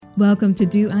Welcome to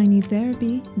Do I Need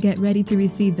Therapy? Get ready to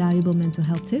receive valuable mental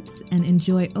health tips and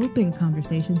enjoy open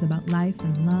conversations about life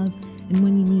and love and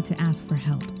when you need to ask for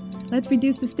help. Let's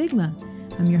reduce the stigma.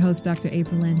 I'm your host, Dr.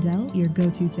 April Landell, your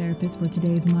go-to therapist for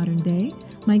today's modern day.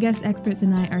 My guest experts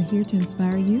and I are here to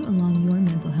inspire you along your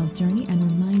mental health journey and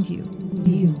remind you,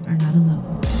 you are not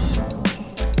alone.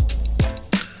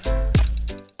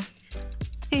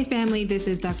 Hey family, this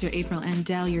is Dr. April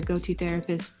Landell, your go-to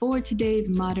therapist for today's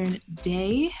modern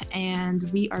day. And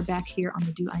we are back here on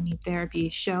the Do I Need Therapy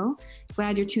show.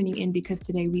 Glad you're tuning in because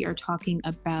today we are talking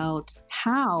about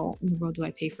how in the world do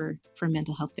I pay for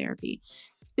mental health therapy?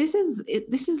 This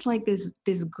is like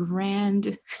this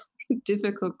grand,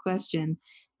 difficult question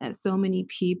that so many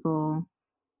people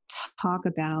talk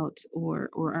about or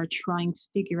are trying to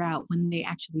figure out when they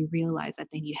actually realize that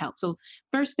they need help. So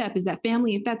first step is that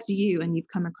family, if that's you and you've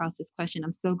come across this question,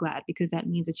 I'm so glad because that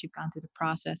means that you've gone through the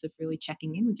process of really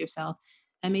checking in with yourself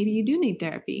and maybe you do need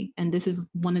therapy. And this is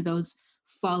one of those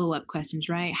follow-up questions,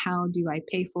 right? How do I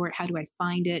pay for it? How do I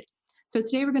find it? So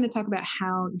today we're going to talk about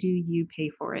how do you pay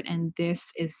for it? And this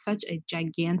is such a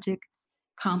gigantic,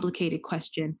 complicated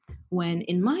question when,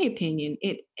 in my opinion,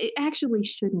 it actually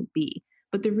shouldn't be.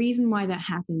 But the reason why that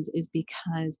happens is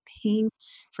because paying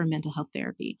for mental health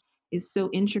therapy is so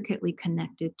intricately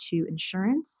connected to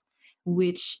insurance,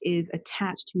 which is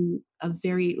attached to a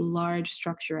very large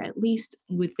structure, at least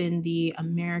within the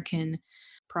American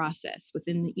process,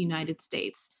 within the United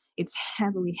States. It's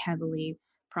heavily, heavily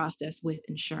processed with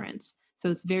insurance.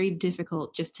 So it's very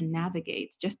difficult just to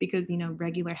navigate, just because,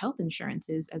 regular health insurance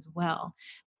is as well.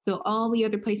 So all the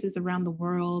other places around the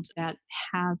world that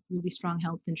have really strong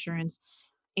health insurance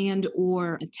and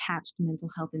or attached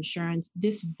mental health insurance,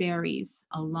 this varies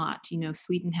a lot.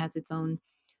 Sweden has its own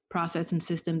process and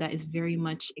system that is very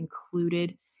much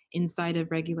included inside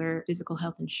of regular physical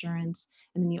health insurance.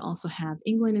 And then you also have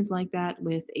England is like that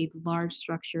with a large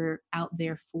structure out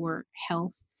there for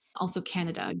health. Also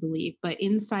Canada, I believe. But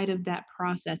inside of that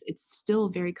process, it's still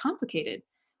very complicated,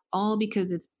 all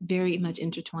because it's very much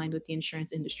intertwined with the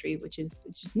insurance industry, which is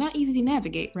just not easy to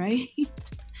navigate, right?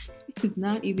 It's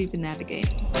not easy to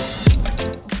navigate.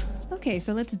 Okay,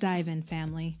 so let's dive in,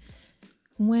 family.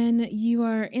 When you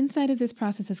are inside of this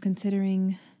process of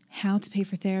considering how to pay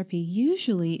for therapy,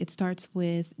 usually it starts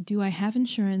with, do I have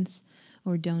insurance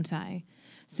or don't I?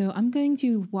 So I'm going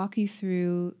to walk you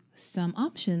through some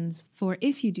options for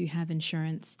if you do have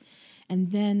insurance,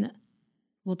 and then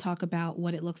we'll talk about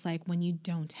what it looks like when you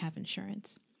don't have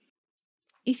insurance.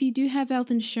 If you do have health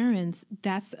insurance,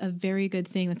 that's a very good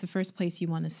thing. That's the first place you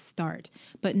want to start.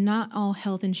 But not all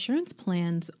health insurance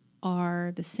plans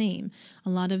are the same. A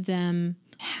lot of them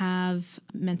have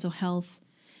mental health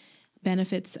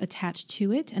benefits attached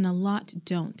to it, and a lot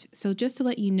don't. So just to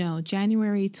let you know,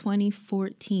 January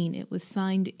 2014, it was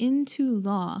signed into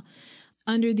law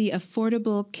under the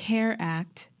Affordable Care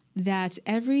Act that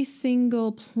every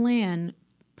single plan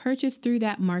purchased through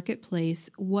that marketplace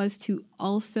was to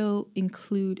also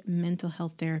include mental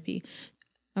health therapy.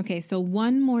 Okay, so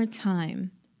one more time,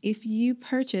 if you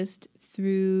purchased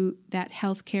through that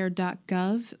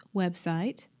healthcare.gov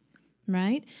website,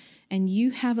 right, and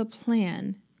you have a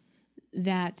plan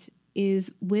that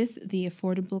is with the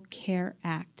Affordable Care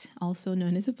Act, also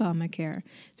known as Obamacare.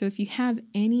 So if you have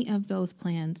any of those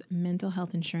plans, mental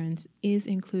health insurance is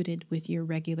included with your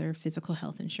regular physical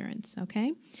health insurance,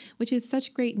 okay? Which is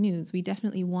such great news. We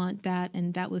definitely want that,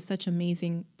 and that was such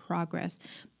amazing progress.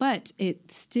 But it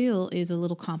still is a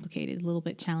little complicated, a little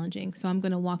bit challenging. So I'm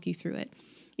going to walk you through it.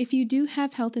 If you do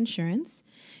have health insurance,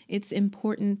 it's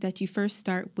important that you first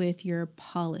start with your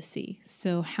policy.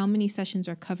 So how many sessions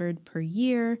are covered per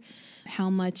year? How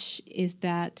much is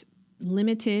that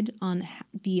limited on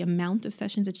the amount of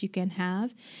sessions that you can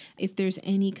have? If there's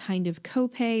any kind of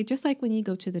copay, just like when you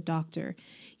go to the doctor,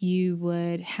 you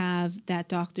would have that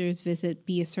doctor's visit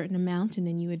be a certain amount and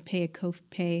then you would pay a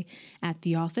copay at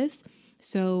the office.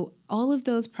 So all of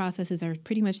those processes are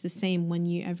pretty much the same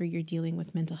whenever you're dealing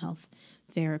with mental health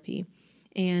therapy.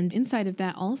 And inside of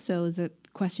that also is a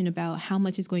question about how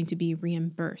much is going to be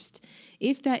reimbursed.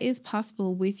 If that is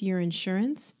possible with your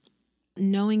insurance,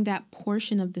 knowing that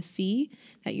portion of the fee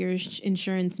that your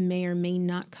insurance may or may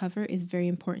not cover is very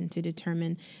important to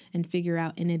determine and figure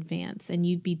out in advance. And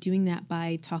you'd be doing that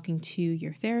by talking to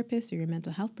your therapist or your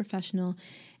mental health professional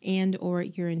and or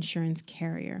your insurance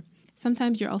carrier.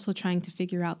 Sometimes you're also trying to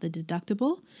figure out the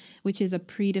deductible, which is a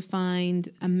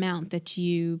predefined amount that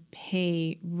you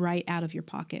pay right out of your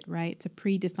pocket, right? It's a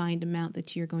predefined amount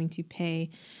that you're going to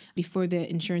pay before the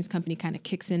insurance company kind of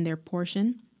kicks in their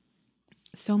portion.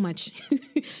 so much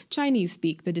Chinese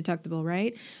speak, the deductible,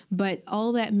 right? But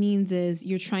all that means is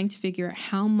you're trying to figure out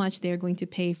how much they're going to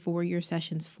pay for your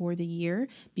sessions for the year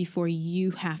before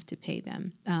you have to pay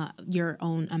them your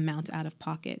own amount out of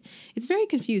pocket. It's very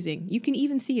confusing. You can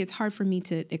even see it's hard for me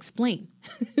to explain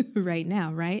right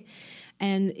now, right?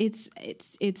 And it's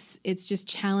just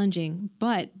challenging.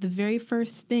 But the very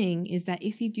first thing is that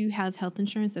if you do have health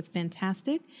insurance, that's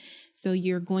fantastic. So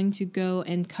you're going to go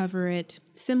and cover it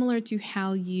similar to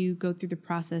how you go through the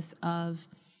process of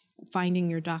finding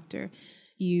your doctor.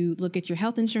 You look at your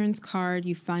health insurance card,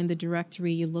 you find the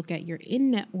directory, you look at your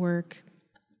in-network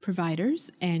providers,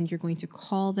 and you're going to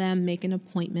call them, make an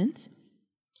appointment.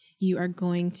 You are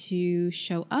going to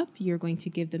show up, you're going to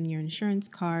give them your insurance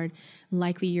card.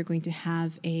 Likely you're going to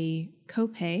have a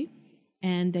copay,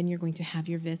 and then you're going to have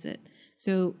your visit.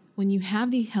 So when you have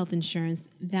the health insurance,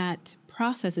 that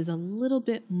process is a little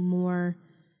bit more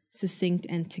succinct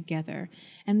and together.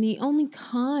 And the only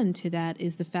con to that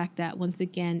is the fact that, once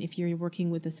again, if you're working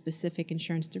with a specific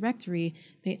insurance directory,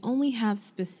 they only have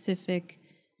specific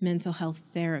mental health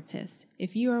therapists.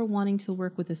 If you are wanting to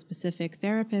work with a specific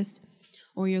therapist,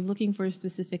 or you're looking for a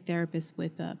specific therapist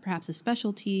with perhaps a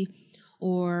specialty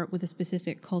or with a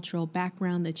specific cultural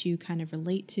background that you kind of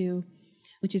relate to,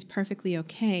 which is perfectly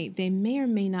okay, they may or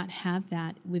may not have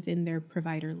that within their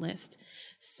provider list.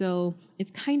 So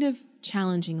it's kind of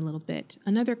challenging a little bit.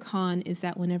 Another con is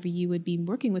that whenever you would be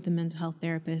working with a mental health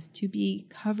therapist, to be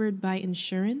covered by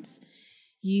insurance,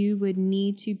 you would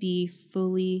need to be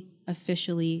fully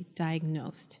officially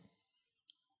diagnosed.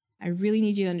 I really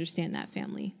need you to understand that,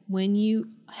 family. When you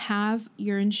have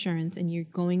your insurance and you're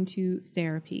going to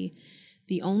therapy,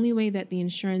 the only way that the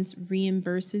insurance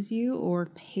reimburses you or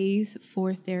pays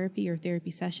for therapy or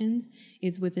therapy sessions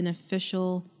is with an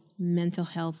official mental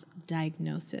health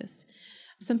diagnosis.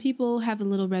 Some people have a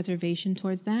little reservation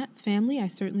towards that. Family, I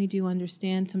certainly do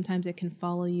understand. Sometimes it can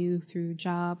follow you through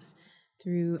jobs,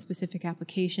 through specific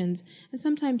applications, and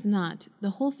sometimes not. The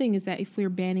whole thing is that if we're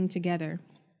banding together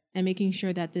and making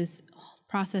sure that this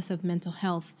process of mental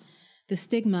health, the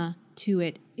stigma to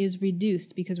it is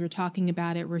reduced because we're talking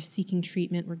about it, we're seeking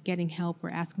treatment, we're getting help, we're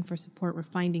asking for support, we're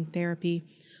finding therapy,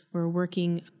 we're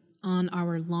working on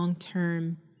our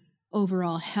long-term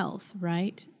overall health,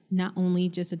 right? Not only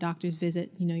just a doctor's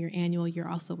visit, your annual, you're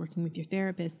also working with your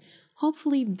therapist.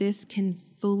 Hopefully this can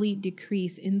fully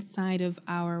decrease inside of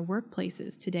our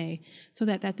workplaces today so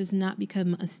that that does not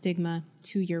become a stigma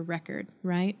to your record,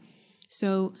 right?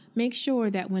 So make sure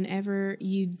that whenever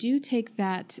you do take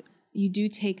that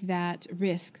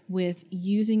risk with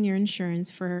using your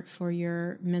insurance for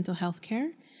your mental health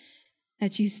care,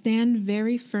 that you stand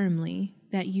very firmly,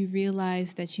 that you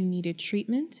realize that you needed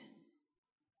treatment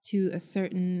to a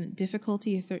certain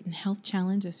difficulty, a certain health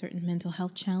challenge, a certain mental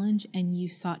health challenge, and you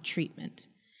sought treatment.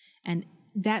 And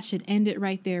that should end it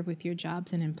right there with your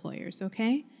jobs and employers,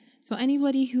 okay? So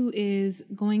anybody who is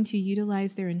going to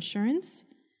utilize their insurance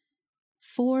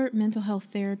for mental health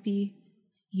therapy,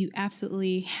 you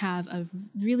absolutely have a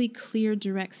really clear,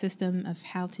 direct system of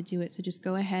how to do it. So just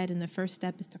go ahead, and the first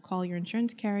step is to call your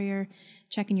insurance carrier,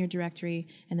 check in your directory,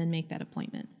 and then make that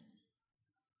appointment.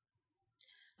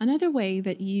 Another way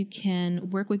that you can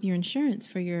work with your insurance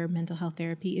for your mental health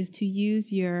therapy is to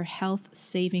use your health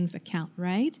savings account,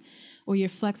 right? Or your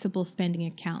flexible spending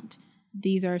account.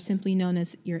 These are simply known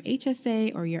as your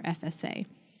HSA or your FSA.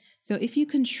 So if you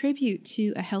contribute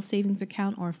to a health savings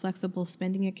account or a flexible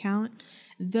spending account,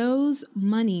 those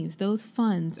monies, those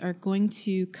funds are going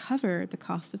to cover the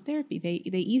cost of therapy.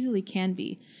 They easily can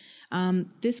be.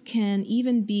 This can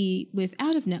even be with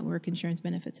out-of-network insurance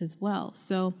benefits as well.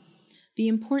 So the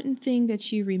important thing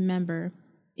that you remember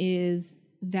is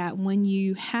that when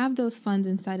you have those funds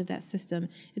inside of that system,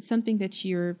 it's something that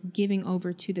you're giving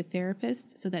over to the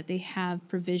therapist so that they have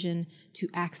provision to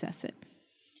access it.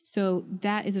 So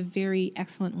that is a very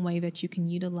excellent way that you can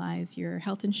utilize your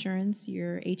health insurance,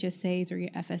 your HSAs or your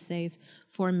FSAs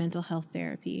for mental health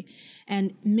therapy.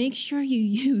 And make sure you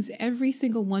use every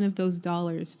single one of those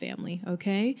dollars, family,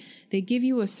 okay? They give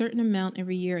you a certain amount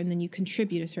every year, and then you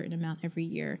contribute a certain amount every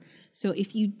year. So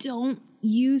if you don't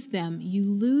use them, you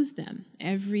lose them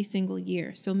every single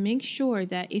year. So make sure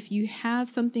that if you have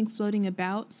something floating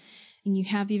about and you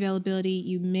have the availability,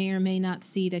 you may or may not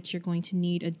see that you're going to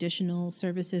need additional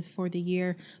services for the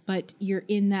year, but you're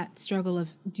in that struggle of,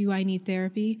 do I need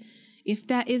therapy? If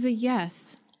that is a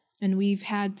yes, and we've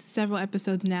had several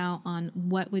episodes now on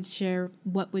what would show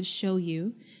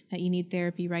you that you need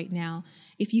therapy right now.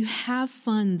 If you have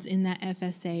funds in that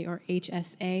FSA or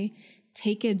HSA,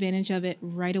 take advantage of it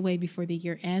right away before the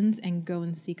year ends and go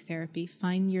and seek therapy.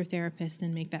 Find your therapist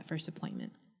and make that first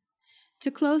appointment. To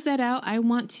close that out, I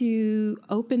want to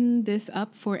open this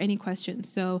up for any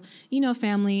questions. So,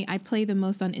 family, I play the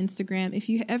most on Instagram. If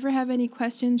you ever have any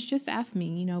questions, just ask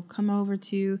me. Come over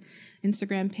to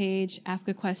Instagram page, ask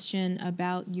a question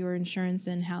about your insurance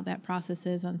and how that process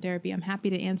is on therapy. I'm happy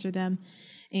to answer them.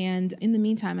 And in the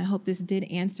meantime, I hope this did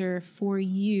answer for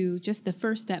you just the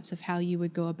first steps of how you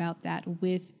would go about that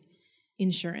with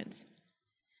insurance.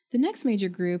 The next major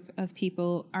group of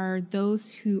people are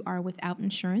those who are without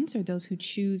insurance or those who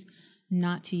choose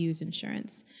not to use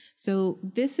insurance. So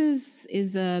this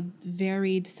is a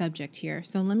varied subject here.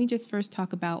 So let me just first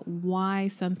talk about why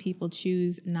some people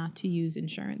choose not to use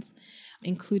insurance,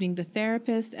 including the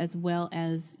therapist as well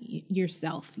as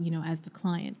yourself, as the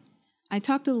client. I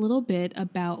talked a little bit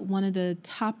about one of the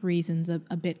top reasons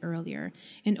a bit earlier.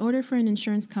 In order for an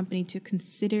insurance company to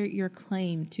consider your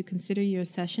claim, to consider your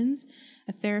sessions,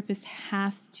 a therapist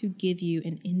has to give you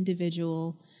an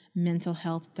individual mental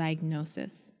health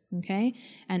diagnosis, okay?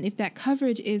 And if that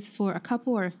coverage is for a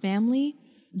couple or a family,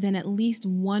 then at least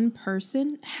one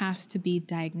person has to be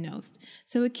diagnosed.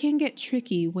 So it can get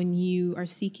tricky when you are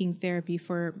seeking therapy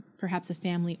for perhaps a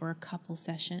family or a couple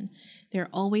session. There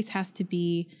always has to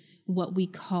be what we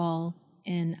call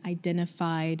an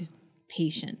identified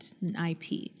patient, an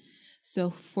IP.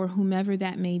 So for whomever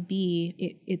that may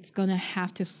be, it's going to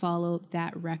have to follow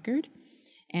that record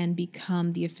and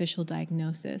become the official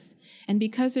diagnosis. And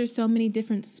because there's so many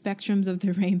different spectrums of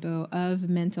the rainbow of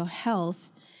mental health,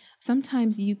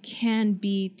 sometimes you can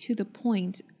be to the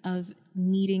point of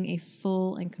needing a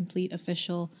full and complete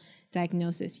official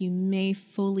diagnosis. You may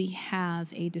fully have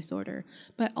a disorder,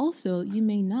 but also you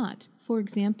may not. For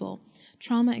example,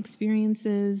 trauma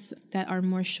experiences that are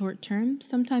more short-term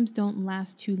sometimes don't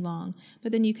last too long,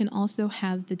 but then you can also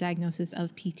have the diagnosis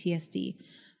of PTSD,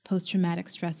 post-traumatic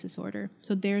stress disorder.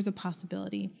 So there's a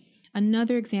possibility.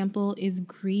 Another example is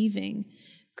grieving.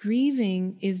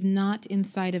 Grieving is not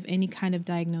inside of any kind of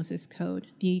diagnosis code.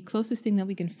 The closest thing that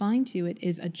we can find to it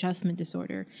is adjustment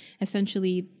disorder,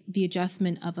 essentially the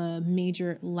adjustment of a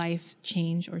major life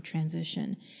change or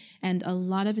transition. And a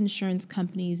lot of insurance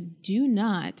companies do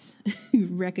not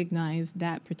recognize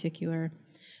that particular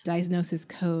diagnosis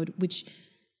code, which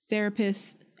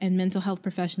therapists and mental health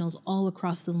professionals all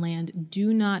across the land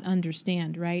do not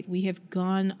understand, right? We have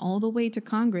gone all the way to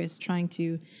Congress trying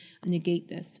to negate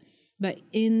this. But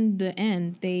in the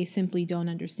end, they simply don't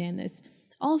understand this.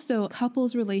 Also,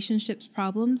 couples relationships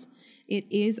problems, it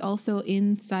is also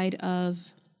inside of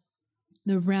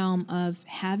the realm of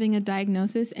having a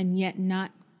diagnosis and yet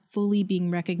not fully being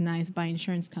recognized by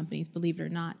insurance companies, believe it or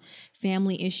not.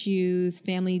 Family issues,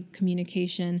 family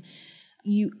communication,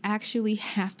 you actually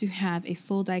have to have a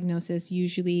full diagnosis,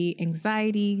 usually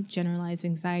anxiety, generalized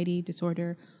anxiety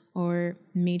disorder, or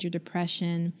major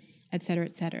depression, et cetera,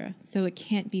 et cetera. So it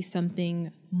can't be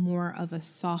something more of a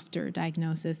softer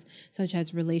diagnosis, such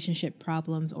as relationship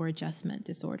problems or adjustment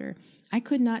disorder. I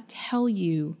could not tell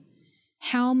you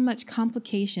how much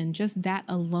complication just that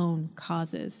alone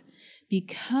causes,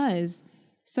 because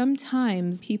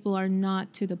sometimes people are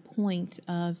not to the point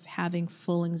of having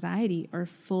full anxiety or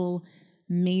full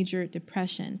major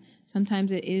depression.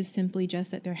 Sometimes it is simply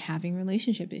just that they're having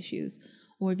relationship issues,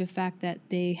 or the fact that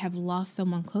they have lost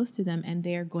someone close to them and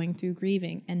they are going through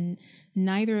grieving. And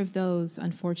neither of those,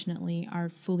 unfortunately, are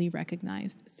fully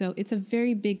recognized. So it's a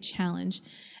very big challenge.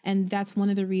 And that's one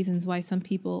of the reasons why some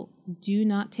people do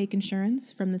not take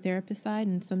insurance from the therapist side,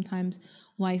 and sometimes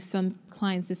why some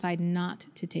clients decide not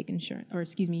to take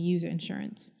use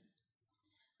insurance.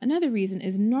 Another reason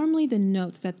is normally the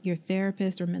notes that your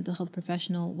therapist or mental health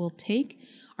professional will take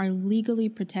are legally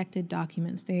protected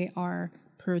documents. They are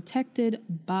protected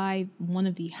by one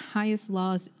of the highest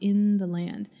laws in the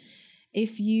land.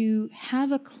 If you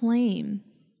have a claim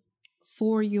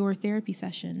for your therapy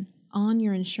session on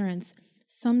your insurance,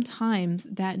 sometimes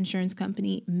that insurance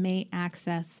company may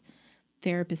access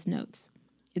therapist notes.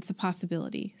 It's a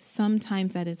possibility.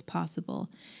 Sometimes that is possible.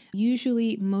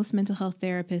 Usually, most mental health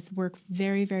therapists work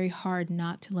very, very hard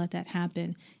not to let that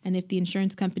happen. And if the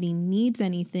insurance company needs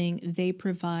anything, they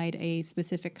provide a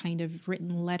specific kind of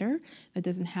written letter that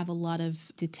doesn't have a lot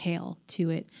of detail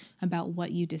to it about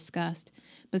what you discussed.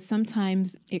 But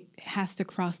sometimes it has to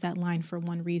cross that line for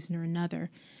one reason or another,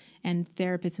 and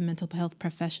therapists and mental health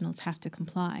professionals have to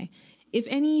comply. If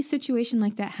any situation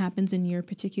like that happens in your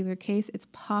particular case, it's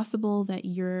possible that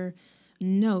your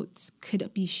notes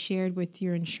could be shared with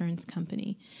your insurance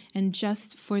company. And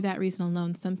just for that reason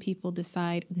alone, some people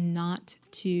decide not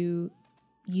to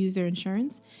use their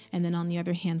insurance. And then on the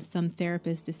other hand, some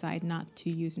therapists decide not to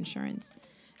use insurance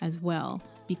as well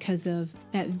because of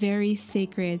that very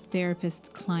sacred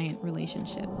therapist-client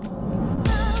relationship.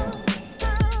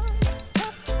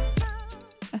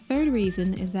 third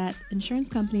reason is that insurance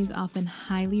companies often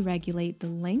highly regulate the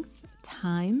length,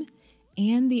 time,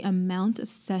 and the amount of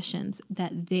sessions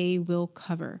that they will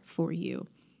cover for you.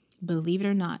 Believe it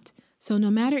or not. So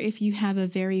no matter if you have a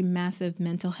very massive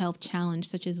mental health challenge,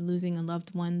 such as losing a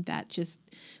loved one that just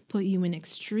put you in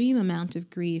extreme amount of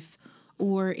grief,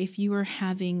 or if you are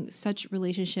having such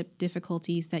relationship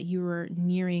difficulties that you are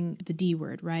nearing the D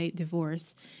word, right?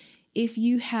 Divorce. If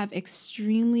you have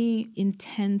extremely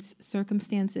intense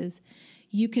circumstances,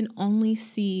 you can only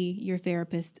see your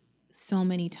therapist so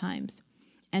many times.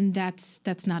 And that's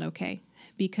not okay,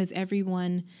 because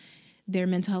everyone, their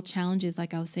mental health challenges,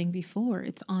 like I was saying before,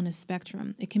 it's on a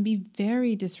spectrum. It can be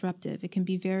very disruptive. It can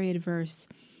be very adverse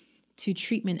to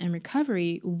treatment and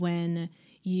recovery when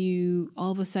you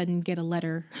all of a sudden get a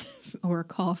letter or a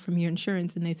call from your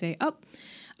insurance and they say, oh,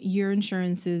 your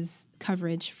insurance's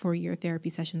coverage for your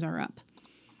therapy sessions are up.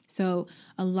 So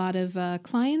a lot of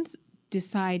clients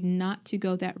decide not to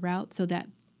go that route so that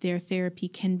their therapy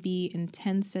can be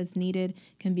intense as needed,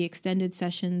 can be extended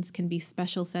sessions, can be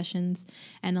special sessions.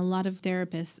 And a lot of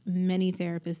therapists, many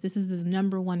therapists, this is the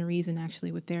number one reason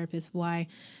actually with therapists why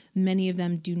many of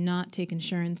them do not take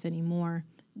insurance anymore,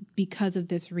 because of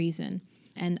this reason.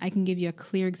 And I can give you a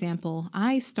clear example.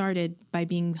 I started by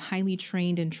being highly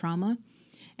trained in trauma.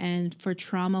 And for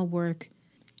trauma work,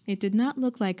 it did not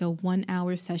look like a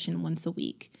 1-hour session once a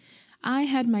week. I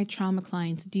had my trauma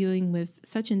clients dealing with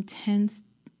such intense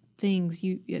things,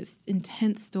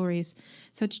 intense stories,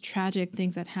 such tragic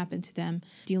things that happened to them,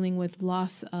 dealing with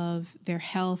loss of their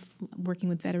health, working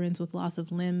with veterans with loss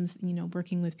of limbs,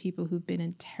 working with people who've been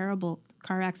in terrible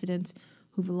car accidents,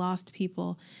 who've lost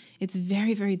people. It's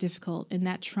very, very difficult. And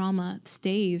that trauma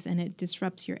stays and it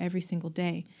disrupts your every single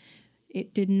day.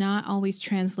 It did not always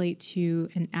translate to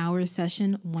an hour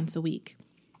session once a week.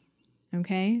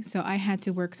 Okay, so I had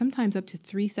to work sometimes up to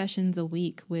 3 sessions a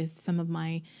week with some of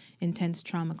my intense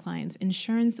trauma clients.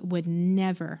 Insurance would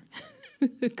never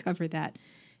cover that,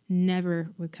 never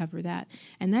would cover that.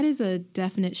 And that is a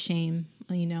definite shame,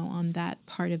 on that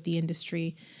part of the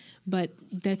industry. But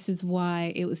this is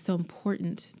why it was so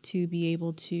important to be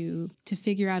able to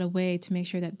figure out a way to make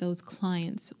sure that those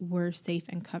clients were safe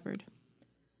and covered.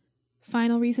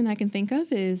 Final reason I can think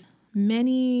of is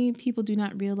many people do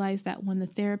not realize that when the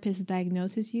therapist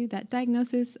diagnoses you, that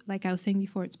diagnosis, like I was saying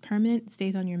before, it's permanent,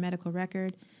 stays on your medical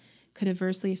record, could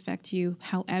adversely affect you.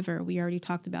 However, we already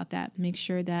talked about that. Make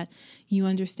sure that you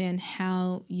understand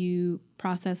how you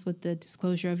process with the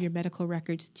disclosure of your medical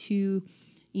records to,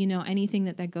 anything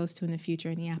that goes to in the future,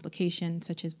 any application,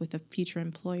 such as with a future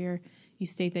employer. You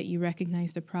state that you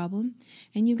recognize the problem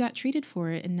and you got treated for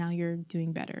it and now you're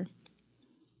doing better.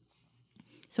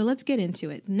 So let's get into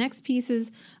it. Next pieces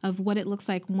of what it looks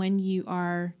like when you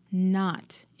are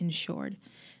not insured.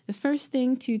 The first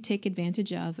thing to take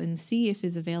advantage of and see if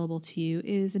is available to you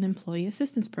is an employee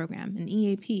assistance program, an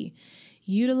EAP.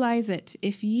 Utilize it.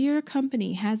 If your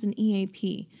company has an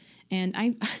EAP, and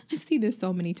I've seen this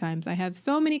so many times. I have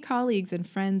so many colleagues and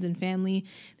friends and family.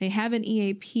 They have an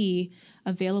EAP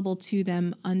available to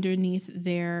them underneath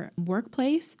their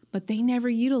workplace, but they never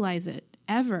utilize it,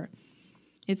 ever.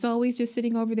 It's always just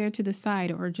sitting over there to the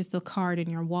side or just a card in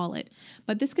your wallet.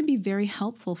 But this can be very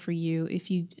helpful for you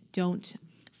if you don't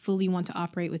fully want to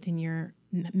operate within your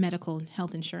medical and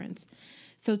health insurance.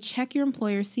 So check your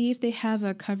employer, see if they have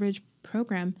a coverage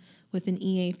program with an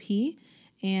EAP.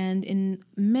 And in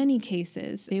many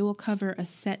cases, they will cover a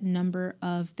set number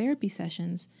of therapy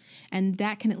sessions. And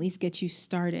that can at least get you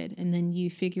started. And then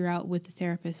you figure out with the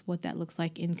therapist what that looks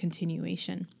like in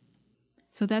continuation.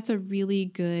 So that's a really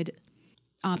good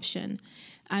option.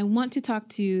 I want to talk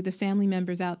to the family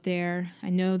members out there.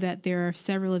 I know that there are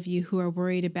several of you who are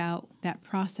worried about that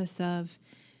process of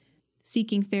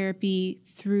seeking therapy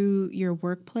through your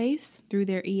workplace, through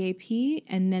their EAP,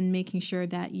 and then making sure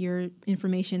that your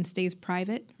information stays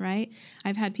private, right?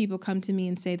 I've had people come to me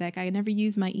and say that I never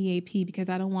use my EAP because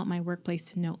I don't want my workplace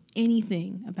to know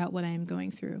anything about what I am going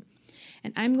through.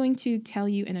 And I'm going to tell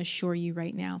you and assure you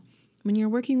right now, when you're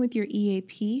working with your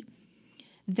EAP,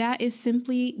 that is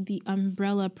simply the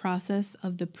umbrella process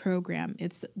of the program.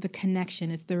 It's the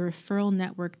connection. It's the referral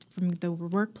network from the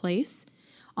workplace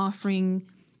offering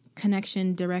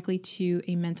connection directly to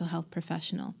a mental health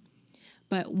professional.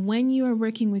 But when you are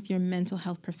working with your mental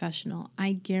health professional,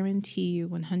 I guarantee you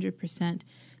 100%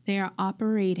 they are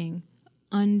operating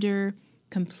under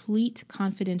complete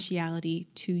confidentiality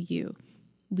to you.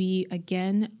 We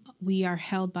are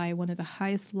held by one of the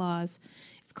highest laws.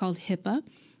 It's called HIPAA,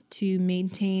 to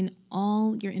maintain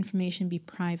all your information be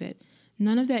private.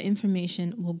 None of that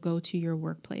information will go to your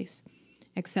workplace,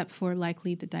 except for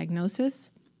likely the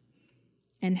diagnosis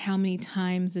and how many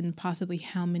times and possibly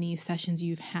how many sessions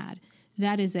you've had.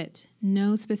 That is it.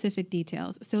 No specific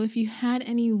details. So if you had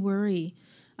any worry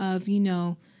of,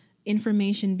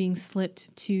 information being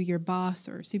slipped to your boss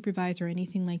or supervisor or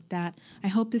anything like that, I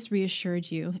hope this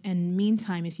reassured you. And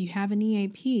meantime, if you have an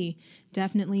EAP,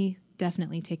 definitely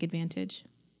take advantage.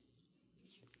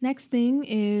 Next thing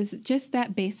is just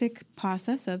that basic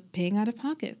process of paying out of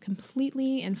pocket,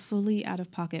 completely and fully out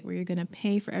of pocket, where you're going to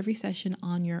pay for every session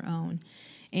on your own.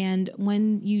 And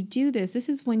when you do this, this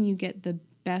is when you get the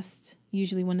best,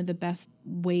 usually one of the best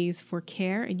ways for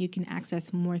care, and you can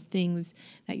access more things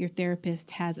that your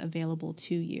therapist has available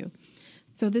to you.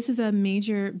 So this is a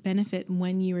major benefit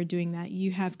when you are doing that.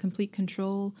 You have complete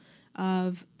control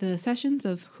of the sessions,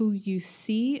 of who you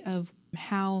see, of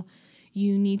how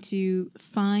you need to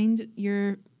find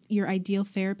your ideal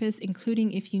therapist,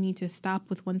 including if you need to stop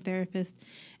with one therapist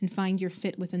and find your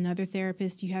fit with another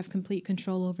therapist. You have complete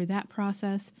control over that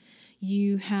process.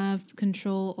 You have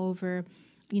control over,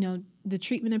 the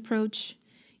treatment approach.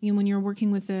 When you're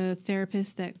working with a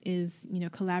therapist that is,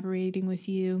 collaborating with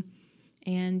you,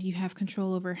 and you have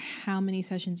control over how many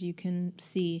sessions you can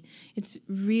see. It's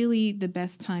really the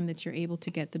best time that you're able to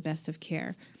get the best of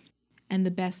care and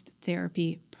the best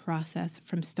therapy process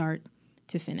from start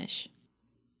to finish.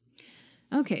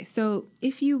 Okay, so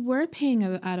if you were paying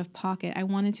out of pocket, I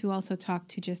wanted to also talk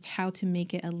to just how to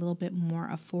make it a little bit more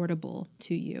affordable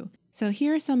to you. So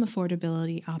here are some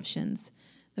affordability options.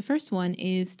 The first one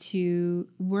is to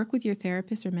work with your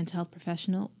therapist or mental health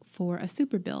professional for a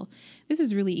super bill. This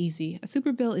is really easy. A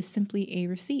super bill is simply a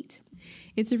receipt.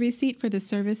 It's a receipt for the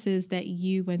services that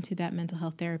you went to that mental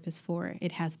health therapist for.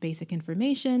 It has basic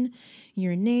information,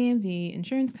 your name, the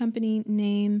insurance company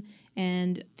name,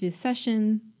 and the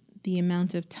session, the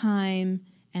amount of time,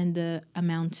 and the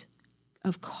amount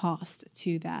of cost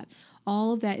to that.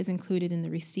 All of that is included in the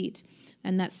receipt.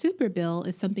 And that super bill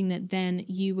is something that then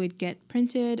you would get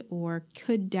printed or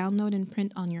could download and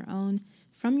print on your own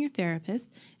from your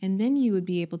therapist. And then you would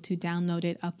be able to download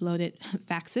it, upload it,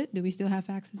 fax it. Do we still have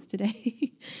faxes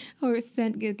today? Or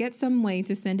get some way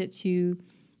to send it to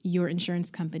your insurance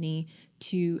company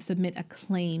to submit a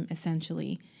claim,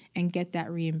 essentially, and get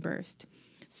that reimbursed.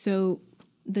 So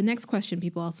the next question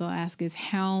people also ask is,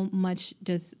 how much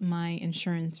does my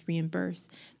insurance reimburse?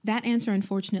 That answer,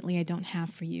 unfortunately, I don't have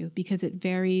for you because it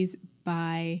varies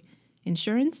by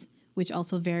insurance, which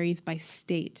also varies by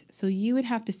state. So you would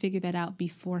have to figure that out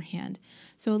beforehand.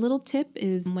 So a little tip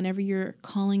is whenever you're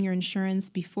calling your insurance,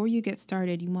 before you get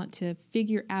started, you want to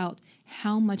figure out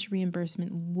how much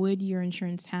reimbursement would your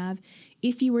insurance have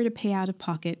if you were to pay out of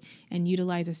pocket and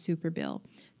utilize a super bill.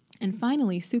 And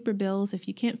finally, super bills, if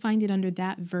you can't find it under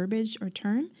that verbiage or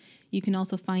term, you can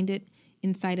also find it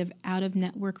inside of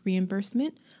out-of-network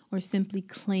reimbursement or simply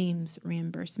claims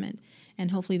reimbursement. And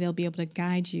hopefully they'll be able to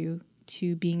guide you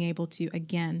to being able to,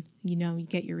 again, you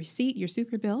get your receipt, your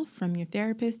super bill from your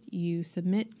therapist, you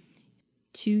submit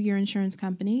to your insurance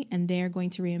company, and they're going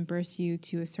to reimburse you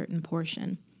to a certain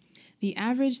portion. The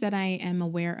average that I am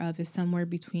aware of is somewhere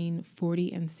between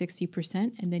 40 and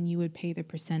 60%, and then you would pay the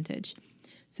percentage.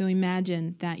 So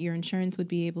imagine that your insurance would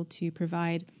be able to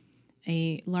provide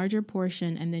a larger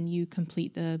portion and then you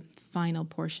complete the final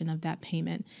portion of that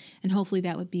payment. And hopefully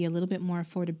that would be a little bit more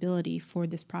affordability for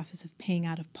this process of paying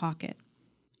out of pocket.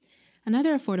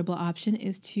 Another affordable option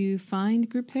is to find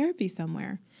group therapy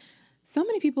somewhere. So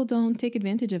many people don't take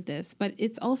advantage of this, but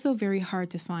it's also very hard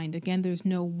to find. Again, there's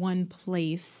no one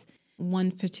place,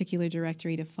 one particular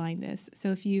directory to find this.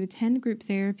 So if you attend group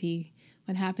therapy,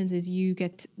 what happens is you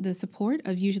get the support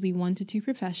of usually 1 to 2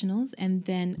 professionals, and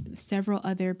then several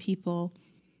other people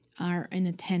are in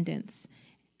attendance.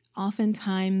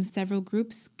 Oftentimes, several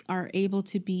groups are able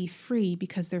to be free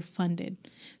because they're funded.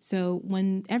 So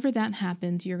whenever that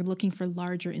happens, you're looking for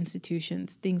larger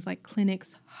institutions, things like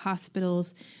clinics,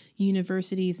 hospitals,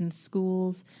 universities, and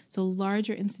schools. So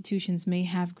larger institutions may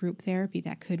have group therapy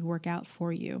that could work out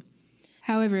for you.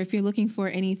 However, if you're looking for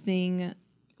anything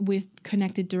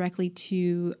connected directly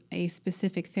to a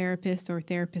specific therapist or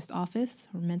therapist office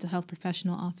or mental health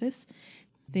professional office,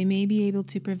 they may be able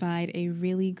to provide a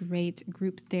really great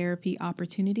group therapy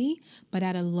opportunity, but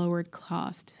at a lowered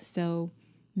cost. So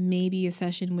maybe a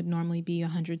session would normally be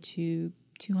 $100 to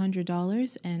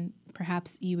 $200, and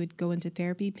perhaps you would go into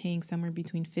therapy paying somewhere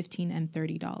between $15 and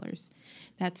 $30.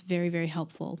 That's very, very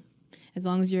helpful. As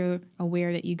long as you're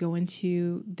aware that you go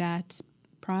into that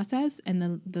process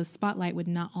and the spotlight would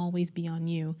not always be on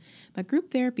you. But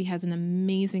group therapy has an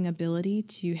amazing ability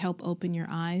to help open your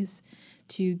eyes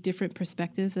to different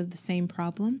perspectives of the same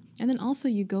problem. And then also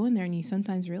you go in there and you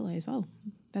sometimes realize, oh,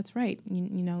 that's right.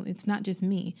 You know, it's not just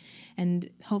me. And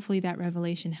hopefully that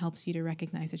revelation helps you to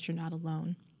recognize that you're not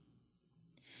alone.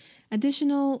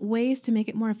 Additional ways to make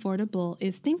it more affordable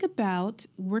is think about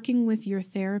working with your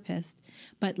therapist,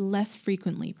 but less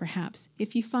frequently, perhaps.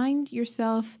 If you find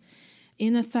yourself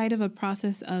in a side of a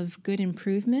process of good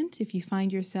improvement, if you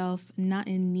find yourself not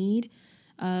in need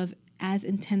of as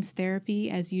intense therapy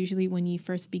as usually when you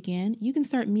first began, you can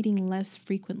start meeting less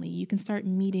frequently. You can start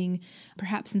meeting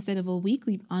perhaps instead of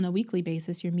on a weekly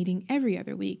basis, you're meeting every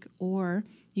other week, or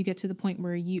you get to the point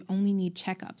where you only need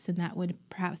checkups, and that would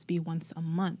perhaps be once a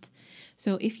month.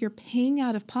 So if you're paying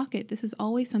out of pocket, this is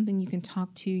always something you can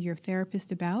talk to your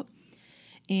therapist about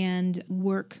and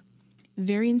work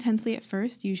very intensely at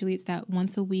first. Usually it's that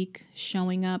once a week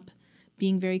showing up,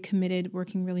 being very committed,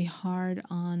 working really hard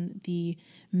on the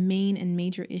main and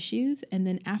major issues. And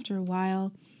then after a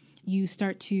while, you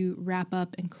start to wrap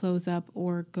up and close up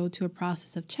or go to a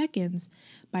process of check-ins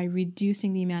by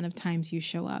reducing the amount of times you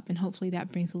show up. And hopefully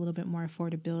that brings a little bit more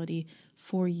affordability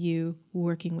for you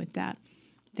working with that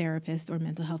therapist or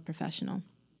mental health professional.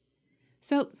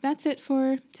 So that's it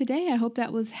for today. I hope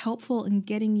that was helpful in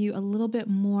getting you a little bit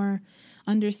more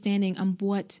understanding of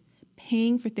what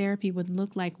paying for therapy would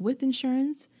look like with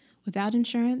insurance, without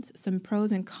insurance, some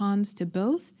pros and cons to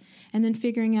both, and then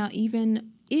figuring out even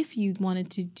if you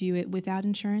wanted to do it without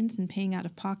insurance and paying out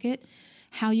of pocket,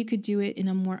 how you could do it in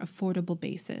a more affordable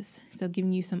basis. So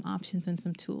giving you some options and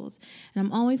some tools. And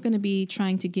I'm always going to be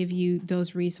trying to give you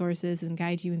those resources and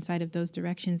guide you inside of those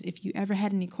directions. If you ever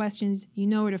had any questions, you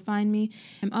know where to find me.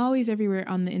 I'm always everywhere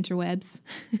on the interwebs.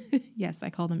 Yes, I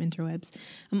call them interwebs.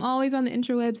 I'm always on the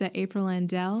interwebs at April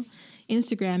Andell.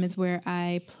 Instagram is where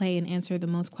I play and answer the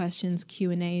most questions,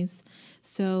 Q&As.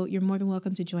 So you're more than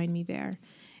welcome to join me there.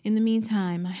 In the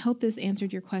meantime, I hope this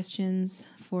answered your questions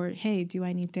for, hey, do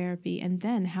I need therapy? And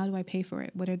then how do I pay for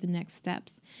it? What are the next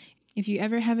steps? If you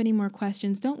ever have any more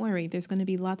questions, don't worry. There's going to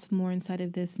be lots more inside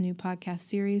of this new podcast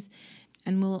series,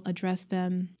 and we'll address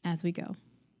them as we go.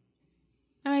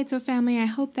 All right, so family, I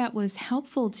hope that was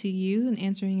helpful to you in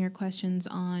answering your questions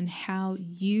on how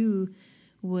you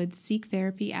would seek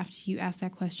therapy after you ask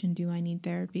that question, do I need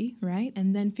therapy, right?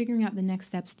 And then figuring out the next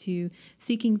steps to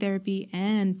seeking therapy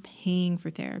and paying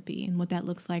for therapy and what that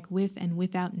looks like with and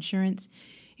without insurance.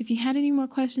 If you had any more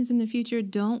questions in the future,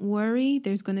 don't worry.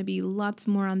 There's going to be lots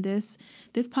more on this.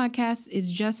 This podcast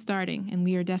is just starting, and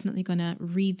we are definitely going to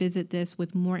revisit this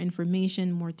with more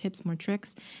information, more tips, more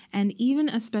tricks, and even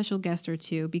a special guest or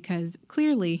two, because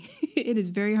clearly it is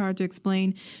very hard to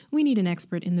explain. We need an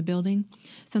expert in the building.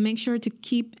 So make sure to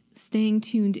keep staying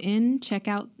tuned in. Check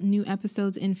out new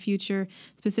episodes in future,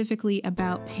 specifically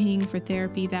about paying for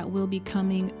therapy. That will be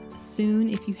coming soon.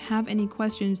 If you have any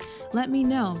questions, let me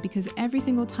know, because every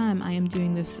single time I am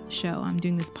doing this show, I'm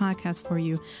doing this podcast for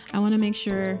you, I want to make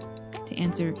sure to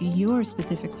answer your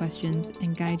specific questions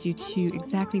and guide you to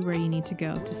exactly where you need to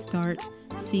go to start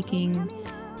seeking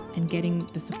and getting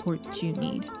the support that you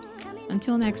need.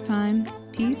 Until next time,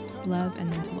 peace, love, and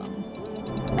mental wellness.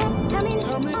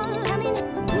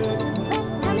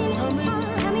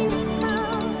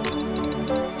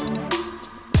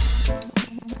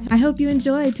 I hope you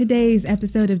enjoyed today's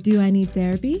episode of Do I Need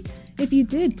Therapy? If you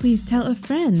did, please tell a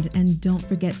friend, and don't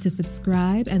forget to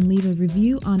subscribe and leave a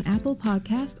review on Apple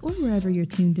Podcast or wherever you're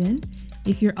tuned in.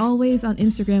 If you're always on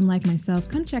Instagram like myself,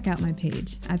 come check out my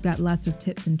page. I've got lots of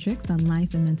tips and tricks on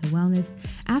life and mental wellness.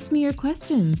 Ask me your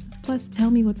questions, plus tell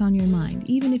me what's on your mind,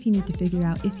 even if you need to figure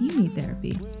out if you need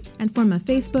therapy. And for my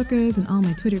Facebookers and all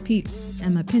my Twitter peeps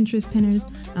and my Pinterest pinners,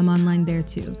 I'm online there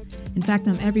too. In fact,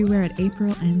 I'm everywhere at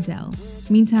April Andell.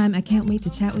 Meantime, I can't wait to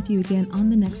chat with you again on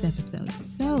the next episode.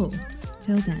 So,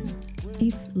 till then,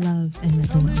 peace, love, and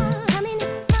mental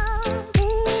wellness.